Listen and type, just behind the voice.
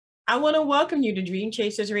I want to welcome you to Dream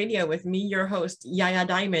Chasers Radio with me, your host, Yaya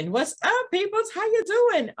Diamond. What's up, peoples? How you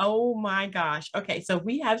doing? Oh my gosh. Okay, so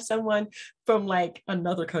we have someone from like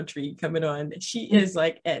another country coming on. She is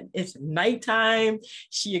like, it's nighttime.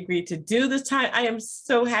 She agreed to do this time. I am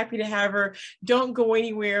so happy to have her. Don't go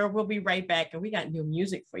anywhere. We'll be right back. And we got new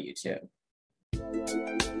music for you too.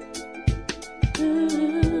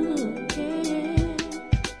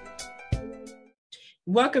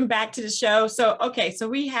 Welcome back to the show. So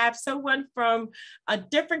we have someone from a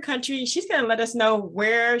different country. She's going to let us know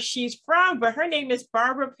where she's from, but her name is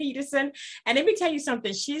Barbara Petersen. And let me tell you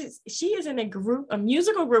something. She is in a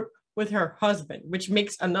musical group with her husband, which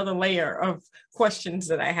makes another layer of questions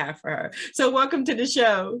that I have for her. So welcome to the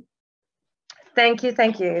show. Thank you.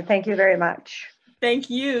 Thank you. Thank you very much. Thank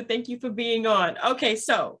you. Thank you for being on. Okay.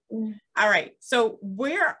 So, all right. So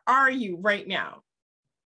where are you right now?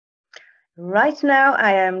 Right now,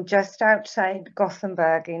 I am just outside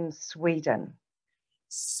Gothenburg in Sweden.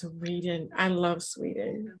 Sweden. I love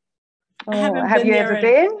Sweden. Oh, have you ever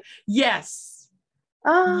been? Yes.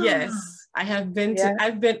 Oh, yes. I have been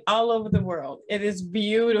I've been all over the world. It is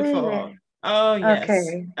beautiful. Really? Oh yes.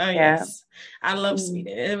 Okay. Oh yes. I love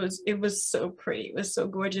Sweden. It was so pretty. It was so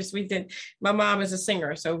gorgeous. My mom is a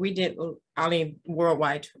singer, so we did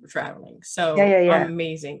worldwide traveling. So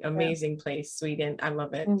amazing place, Sweden. I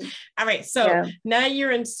love it. All right. So now you're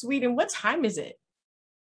in Sweden. What time is it?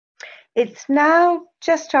 It's now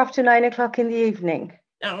just after 9 o'clock in the evening.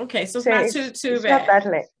 Oh, okay. So it's not too it's bad. Not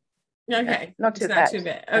that late. Okay. Not too bad.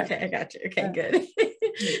 Okay, I got you. Okay, good.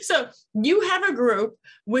 So you have a group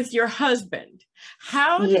with your husband.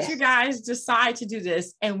 How did you guys decide to do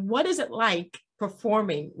this? And what is it like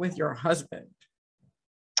performing with your husband?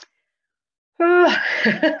 I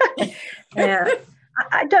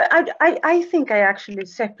think I actually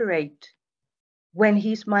separate when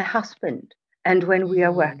he's my husband and when we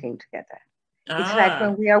are working together. It's like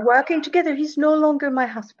when we are working together, he's no longer my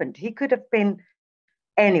husband. He could have been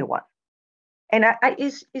anyone. And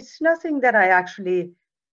it's nothing that I actually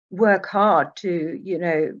work hard to,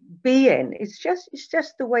 be in. It's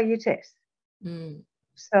just the way it is.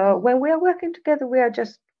 So when we are working together, we are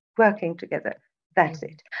just working together. That's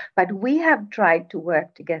it. But we have tried to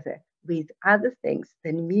work together with other things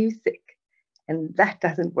than music. And that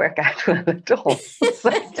doesn't work out well at all.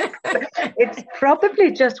 So it's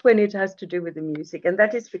probably just when it has to do with the music. And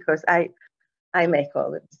that is because I make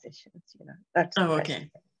all the decisions, That's okay.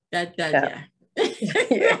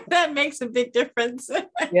 That makes a big difference.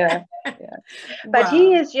 yeah. But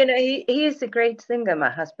he is, he is a great singer, my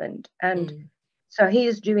husband. And so he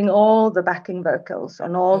is doing all the backing vocals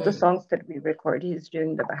on all the songs that we record. He's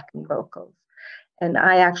doing the backing vocals. And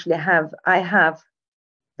I actually have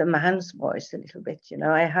the man's voice a little bit,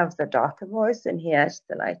 I have the darker voice and he has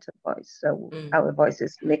the lighter voice. So our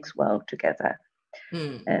voices mix well together.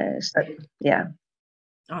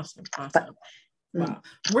 Awesome. Wow.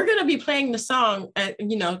 We're going to be playing the song,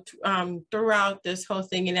 throughout this whole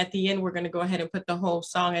thing. And at the end, we're going to go ahead and put the whole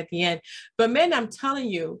song at the end. But man, I'm telling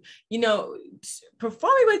you,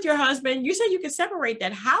 performing with your husband, you said you could separate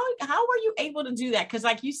that. How were you able to do that? Because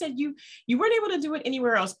like you said, you weren't able to do it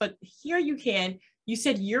anywhere else, but here you can. You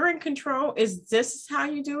said you're in control. Is this how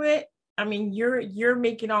you do it? I mean, you're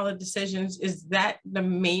making all the decisions. Is that the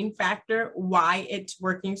main factor why it's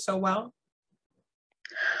working so well?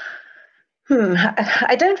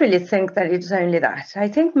 I don't really think that it's only that. I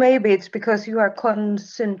think maybe it's because you are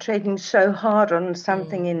concentrating so hard on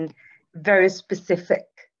something in very specific.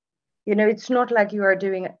 It's not like you are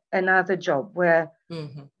doing another job where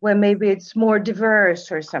maybe it's more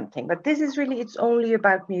diverse or something. But this is really, it's only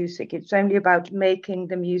about music. It's only about making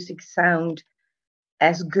the music sound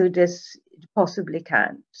as good as it possibly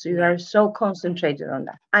can. So you are so concentrated on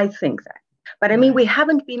that. I think that. But I mean, we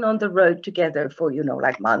haven't been on the road together for,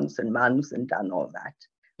 like months and months and done all that.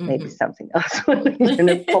 Maybe something else will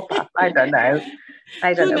pop up. I don't know.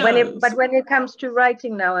 But when it comes to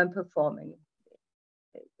writing now and performing,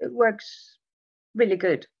 it works really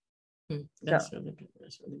good. That's really good.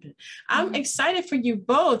 I'm excited for you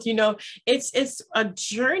both. It's a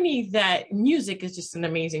journey that music is just an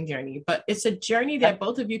amazing journey, but it's a journey that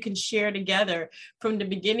both of you can share together from the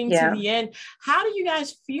beginning to the end. How do you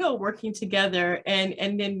guys feel working together?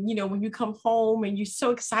 And then, when you come home and you're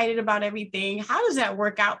so excited about everything, how does that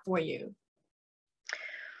work out for you?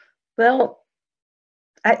 Well,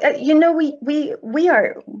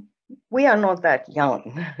 we are not that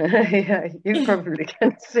young. You probably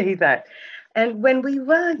can see that. And when we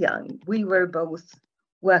were young, we were both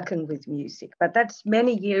working with music, but that's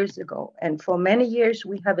many years ago. And for many years,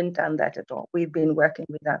 we haven't done that at all. We've been working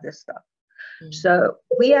with other stuff. So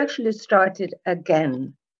we actually started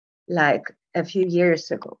again like a few years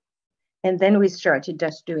ago. And then we started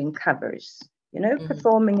just doing covers,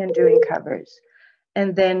 performing and doing covers.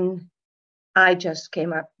 And then I just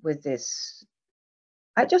came up with this.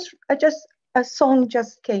 A song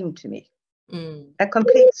just came to me. A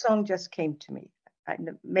complete song just came to me.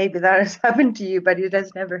 Maybe that has happened to you, but it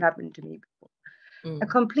has never happened to me before. A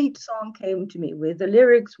complete song came to me with the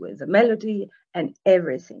lyrics, with the melody and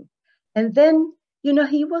everything. And then,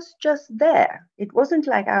 he was just there. It wasn't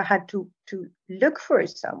like I had to look for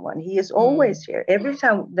someone. He is always here. Every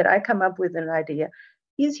time that I come up with an idea,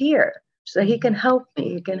 he's here. So he can help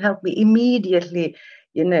me. He can help me immediately,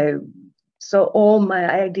 So all my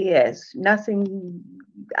ideas,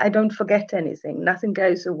 I don't forget anything. Nothing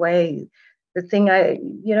goes away. The thing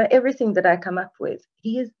everything that I come up with,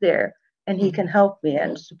 he is there and he can help me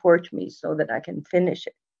and support me so that I can finish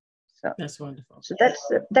it. So that's wonderful. So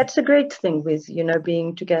that's a great thing with,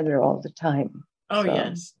 being together all the time. Oh, so,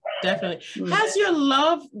 yes, definitely. Has your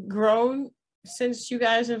love grown since you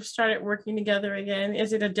guys have started working together again?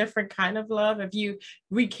 Is it a different kind of love? Have you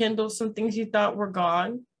rekindled some things you thought were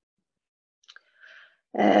gone?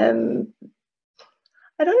 I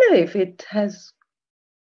don't know if it has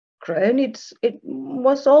grown. It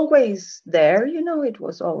was always there, it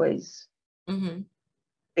was always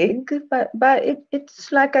big, but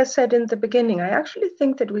it's like I said in the beginning, I actually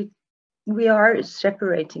think that we are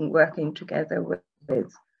separating working together with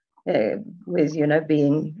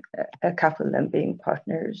being a couple and being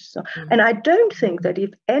partners. So, and I don't think that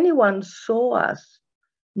if anyone saw us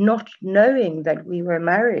not knowing that we were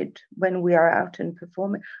married when we are out and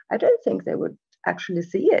performing, I don't think they would actually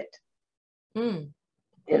see it.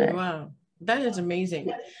 Wow, that is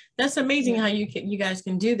amazing. That's amazing how you guys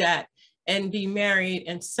can do that and be married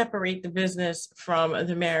and separate the business from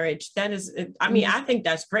the marriage. That is, I mean, I think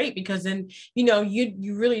that's great, because then,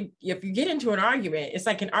 you really, if you get into an argument, it's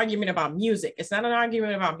like an argument about music. It's not an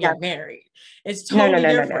argument about being married. It's totally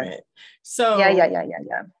different. No. So yeah.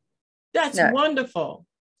 That's wonderful.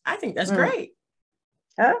 I think that's great.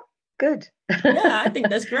 Oh, good. Yeah, I think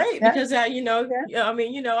that's great because, I mean,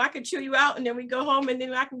 I could chew you out and then we go home and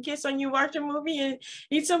then I can kiss on you, watch a movie and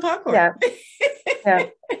eat some popcorn.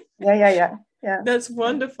 Yeah. That's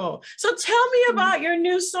wonderful. So tell me about your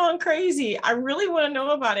new song, Crazy. I really want to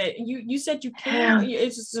know about it. You said you came,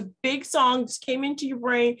 it's just a big song, just came into your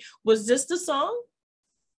brain. Was this the song?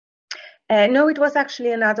 No, it was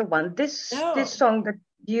actually another one. This song that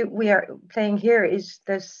we are playing here is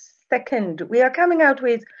the second. We are coming out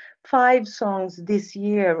with 5 songs this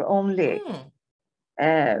year only.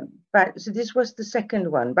 But so this was the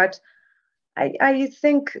second one. But I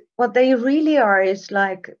think what they really are is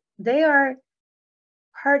like, they are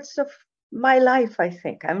parts of my life. I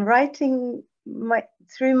think I'm writing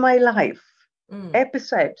through my life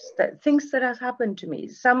episodes, things that have happened to me.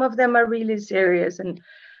 Some of them are really serious and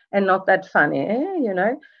not that funny,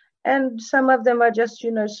 and some of them are just,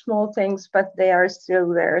 small things, but they are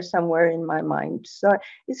still there somewhere in my mind. So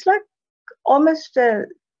it's like almost a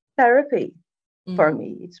therapy for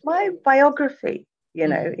me. It's my biography,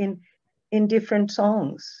 in different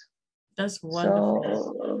songs. That's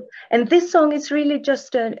wonderful. So, and this song is really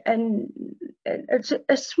just a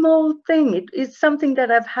small thing. It's something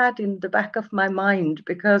that I've had in the back of my mind,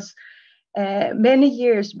 because many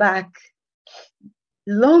years back,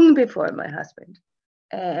 long before my husband,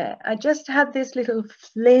 I just had this little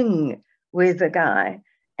fling with a guy,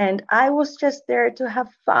 and I was just there to have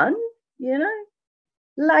fun,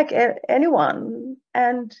 like anyone.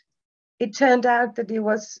 And it turned out that it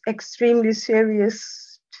was extremely serious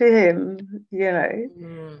to him,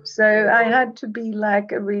 So I had to be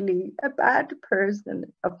like a bad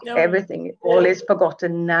person of everything. All is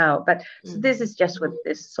forgotten now. But so this is just what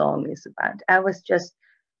this song is about. I was just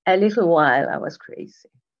a little while, I was crazy.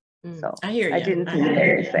 So I hear you. I didn't do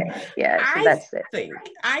anything. Yeah, so that's it.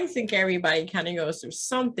 I think everybody kind of goes through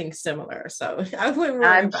something similar. So I wouldn't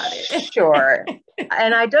worry about it. I'm sure.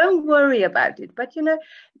 And I don't worry about it. But,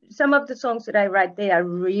 some of the songs that I write, they are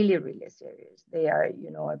really, really serious. They are,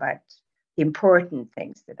 about important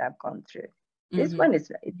things that I've gone through. This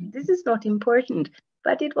is not important,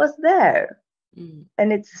 but it was there.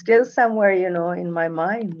 And it's still somewhere, in my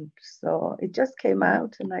mind. So it just came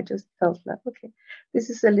out and I just felt like, okay, this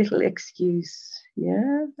is a little excuse.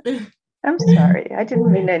 Yeah. I'm sorry. I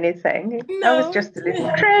didn't mean anything. No. I was just a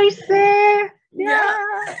little crazy. Yeah.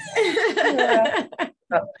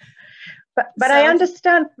 But I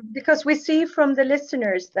understand, because we see from the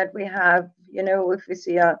listeners that we have, if we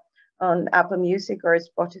see on Apple Music or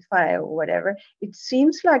Spotify or whatever, it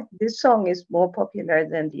seems like this song is more popular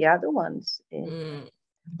than the other ones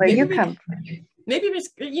where you come from. Maybe it's,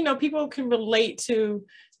 people can relate to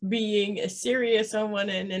being serious on one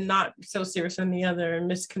end and not so serious on the other, and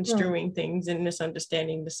misconstruing things and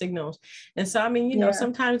misunderstanding the signals. And so, I mean, you know,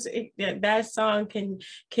 sometimes that song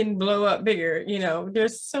can blow up bigger, you know,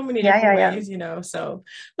 there's so many different ways, you know. So,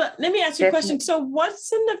 but let me ask you a question. So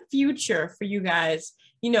what's in the future for you guys,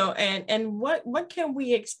 you know, and what can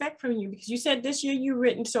we expect from you? Because you said this year you've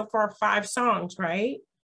written so far 5 songs, right?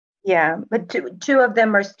 Yeah, but two of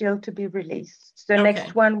them are still to be released. So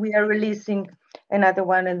next one, we are releasing another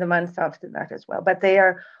one in the month after that as well. But they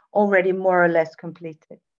are already more or less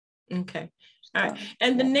completed. Okay. All right.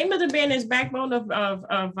 And the name of the band is Backbone of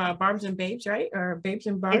Barbs and Babes, right? Or Babes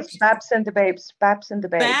and Barbs? It's Babs and the Babes. Babs and the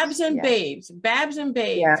Babes. Babs and Babes. Babs and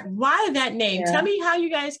Babes. Yeah. Why that name? Tell me how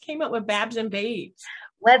you guys came up with Babs and Babes.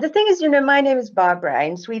 Well, the thing is, you know, my name is Barbara.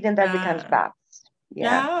 In Sweden, that becomes Babs.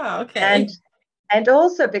 Yeah. Oh, okay. And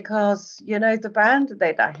also because, you know, the band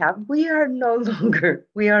that I have, we are no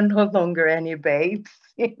longer any babes.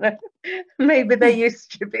 You know, maybe they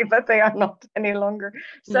used to be, but they are not any longer.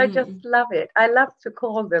 So I just love it. I love to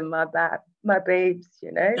call them my babes.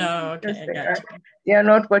 You know, because they are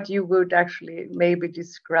not what you would actually maybe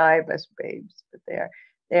describe as babes, but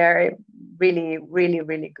they are really, really,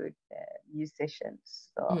 really good musicians.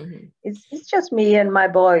 So it's just me and my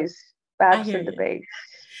boys, Babs and the Babes.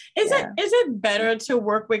 Is it better to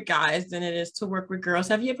work with guys than it is to work with girls?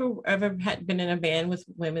 Have you ever been in a band with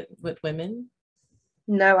women?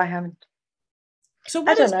 No, I haven't. So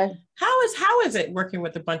I don't know. How is it working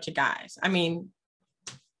with a bunch of guys? I mean,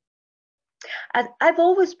 I've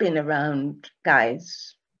always been around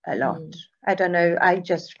guys a lot. I don't know. I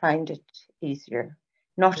just find it easier.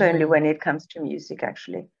 Not only when it comes to music,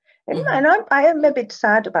 actually. And I am a bit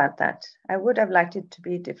sad about that. I would have liked it to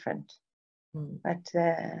be different. But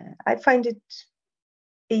I find it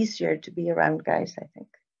easier to be around guys, I think.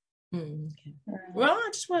 Okay. Well, I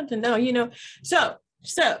just wanted to know, you know, so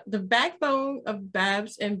the Backbone of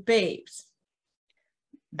Babs and Babes.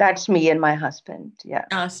 That's me and my husband, yeah.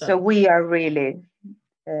 Awesome. So we are really,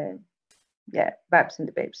 Babs and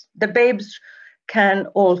the Babes. The Babes can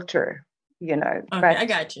alter, you know. Okay, but I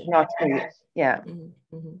got you. Not me, yeah.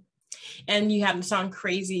 And you have the song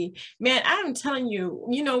Crazy. Man, I'm telling you,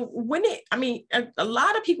 you know, a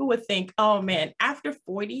lot of people would think, oh man, after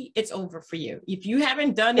 40, it's over for you. If you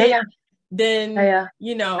haven't done it, then,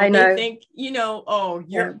 you know, they think, you know, oh,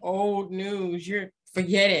 you're old news,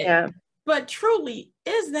 forget it. Yeah. But truly,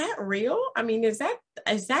 is that real? I mean, is that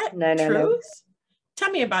truth? No. Tell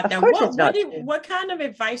me about that. What kind of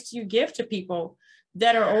advice do you give to people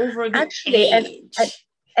that are over the age?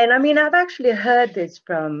 And I mean, I've actually heard this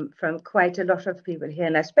from quite a lot of people here,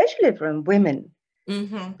 and especially from women,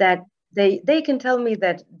 that they can tell me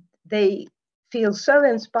that they feel so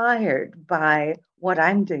inspired by what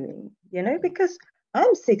I'm doing, you know, because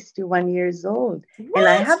I'm 61 years old. What? And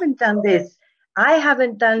I haven't done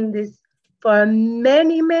this for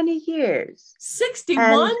many, many years.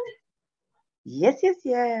 61? Yes.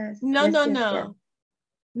 No.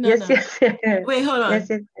 Yes. Wait, hold on.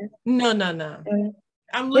 Yes. No.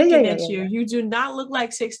 I'm looking at you. You do not look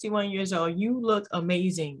like 61 years old. You look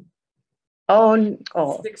amazing. Oh,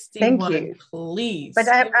 61, thank you. Please. But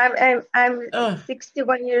I'm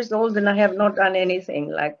 61 years old and I have not done anything.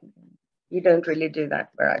 Like, you don't really do that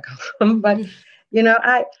where I come from. But, you know,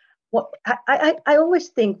 I always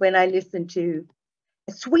think when I listen to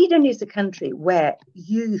Sweden is a country where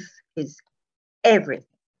youth is everything.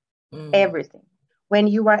 Everything. When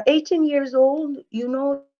you are 18 years old, you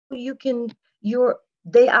know,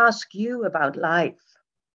 they ask you about life.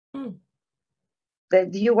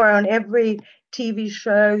 That you are on every TV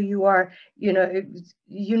show, you are, you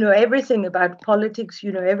know everything about politics,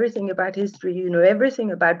 you know everything about history, you know everything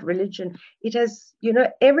about religion. It has, you know,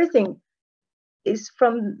 everything is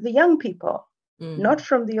from the young people, not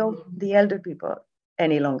from the elder people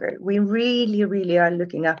any longer. We really, really are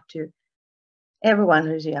looking up to everyone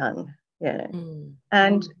who's young, you know.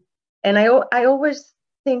 And I always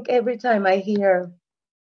think every time I hear,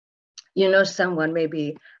 you know, someone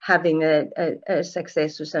maybe having a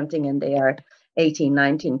success or something and they are 18,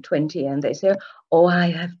 19, 20 and they say, oh,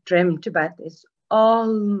 I have dreamt about this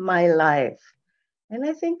all my life. And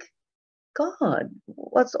I think, God,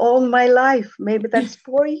 what's all my life? Maybe that's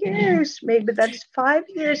 4 years, maybe that's 5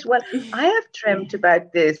 years. Well, I have dreamt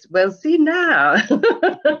about this. Well, see now.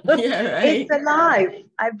 Yeah, right. It's alive.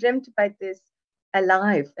 I've dreamt about this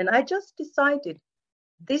alive. And I just decided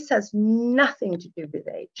this has nothing to do with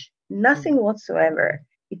age. Nothing whatsoever.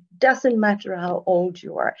 It doesn't matter how old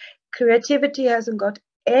you are. Creativity hasn't got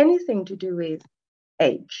anything to do with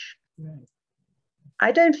age. Right.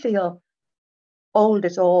 I don't feel old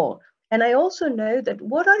at all. And I also know that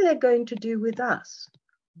what are they going to do with us?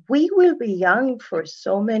 we will be young for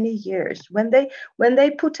so many years. When they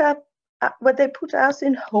put us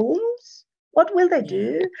in homes, what will they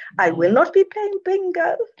do? I will not be playing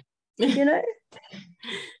bingo, you know.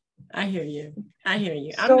 I hear you. So,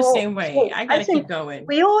 I'm the same way. I gotta keep going.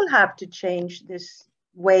 We all have to change this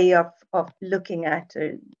way of looking at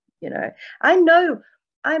it. You know, I know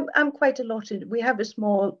I'm quite a lot in. We have a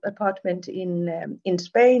small apartment in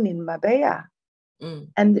Spain, in Marbella,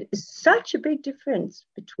 and there's such a big difference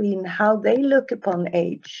between how they look upon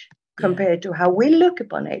age compared to how we look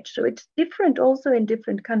upon age. So it's different also in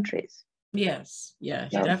different countries. Yes,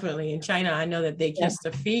 definitely. In China, I know that they kiss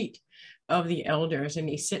the feet of the elders and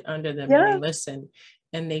they sit under them and they listen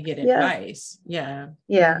and they get advice.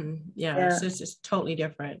 It's just totally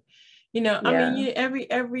different. You know, I mean,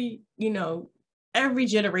 every you know, every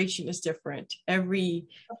generation is different. Every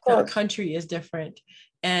country is different.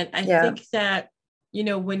 And I think that, you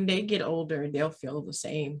know, when they get older, they'll feel the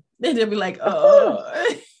same. They'll be like,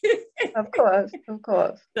 oh. Of course.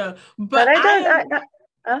 So, but I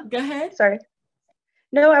go ahead. Sorry.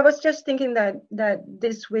 No, I was just thinking that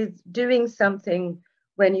this with doing something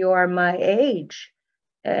when you are my age,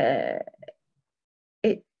 I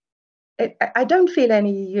don't feel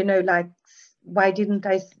any, you know, like, why didn't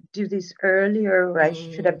I do this earlier? Or I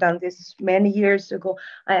should have done this many years ago.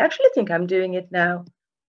 I actually think I'm doing it now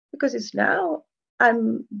because it's now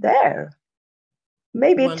I'm there.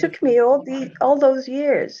 Maybe it took me all those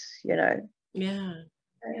years, you know. Yeah.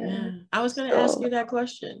 I was going to ask you that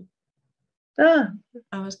question. I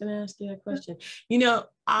was going to ask you that question. You know,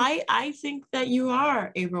 I think that you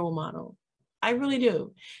are a role model. I really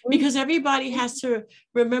do. Because everybody has to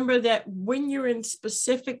remember that when you're in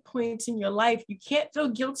specific points in your life, you can't feel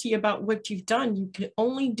guilty about what you've done. You can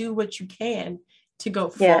only do what you can to go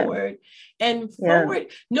forward. And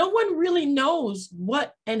forward, no one really knows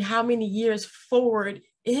what and how many years forward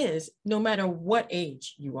is, no matter what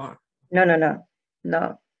age you are. No.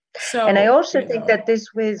 So, and I also think that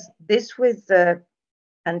this with the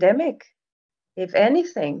pandemic, if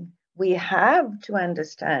anything, we have to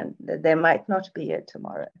understand that there might not be a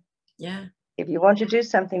tomorrow. Yeah. If you want to do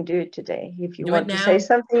something, do it today. If you want to say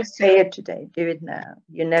something, say it today. Do it now.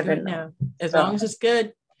 You never know. As long as it's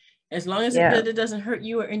good. As long as it's good, it doesn't hurt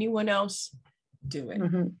you or anyone else, do it.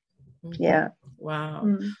 Yeah.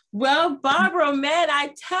 Wow. Well, Barbara, man,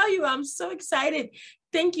 I tell you, I'm so excited.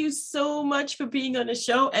 Thank you so much for being on the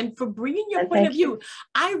show and for bringing your point of view.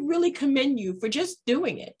 I really commend you for just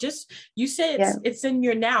doing it. You said it's in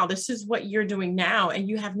your now. This is what you're doing now and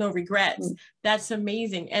you have no regrets. That's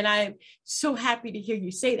amazing. And I'm so happy to hear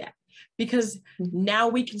you say that, because now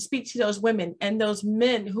we can speak to those women and those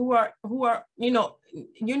men who are, you know,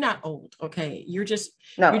 you're not old. Okay. You're just,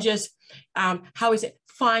 how is it?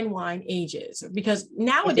 Fine wine ages, because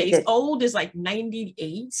nowadays old is like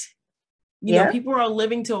 98. You know, people are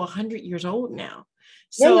living to 100 years old now.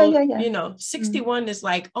 So, you know, 61 is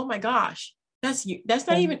like, oh my gosh, that's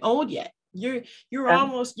not even old yet. You're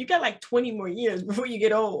almost, you got like 20 more years before you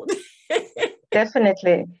get old.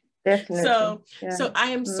 Definitely. So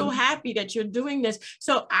I am so happy that you're doing this.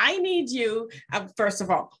 So I need you, first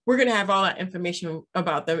of all, we're going to have all that information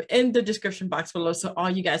about them in the description box below. So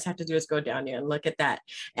all you guys have to do is go down there and look at that.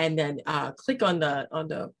 And then click on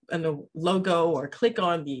the logo, or click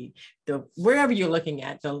on the wherever you're looking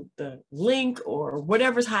at, the link or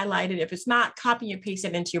whatever's highlighted. If it's not, copy and paste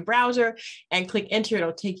it into your browser and click enter.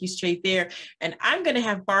 It'll take you straight there. And I'm going to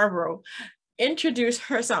have Barbara introduce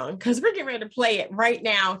her song, because we're getting ready to play it right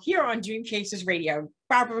now here on Dream Chasers Radio.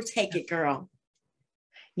 Barbara, take it, girl.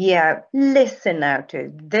 Yeah, listen now to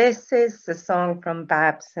it. This is the song from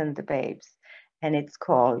Babs and the Babes, and it's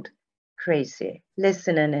called Crazy.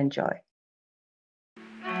 Listen and enjoy.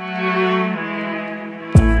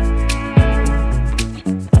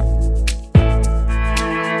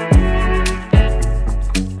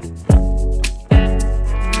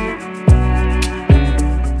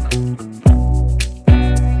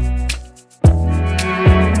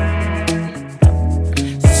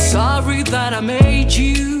 That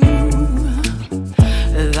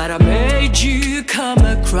I made you come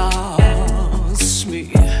across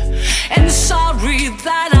me, and sorry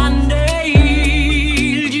that I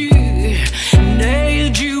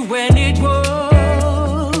nailed you when it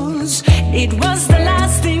was the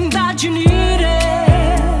last thing that you needed,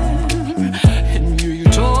 and you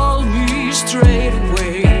told me straight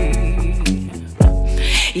away.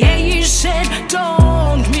 Yeah, you said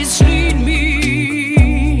don't mislead me,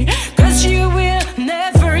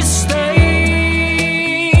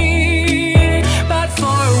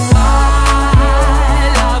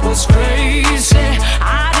 crazy.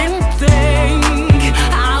 I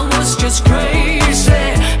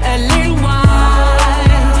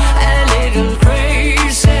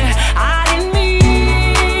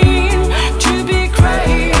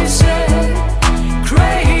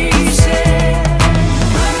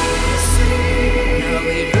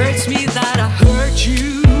hurts me that I hurt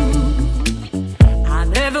you. I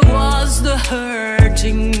never was the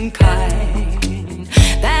hurting kind,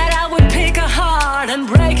 that I would pick a heart and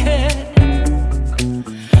break it.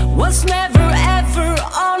 Was never ever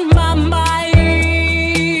on my mind.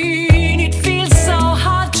 It feels so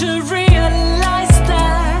hard to realize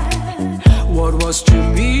that what was to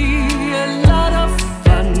me a lot of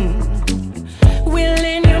fun will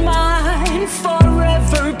in your mind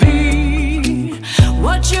forever be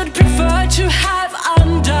what you'd prefer to have.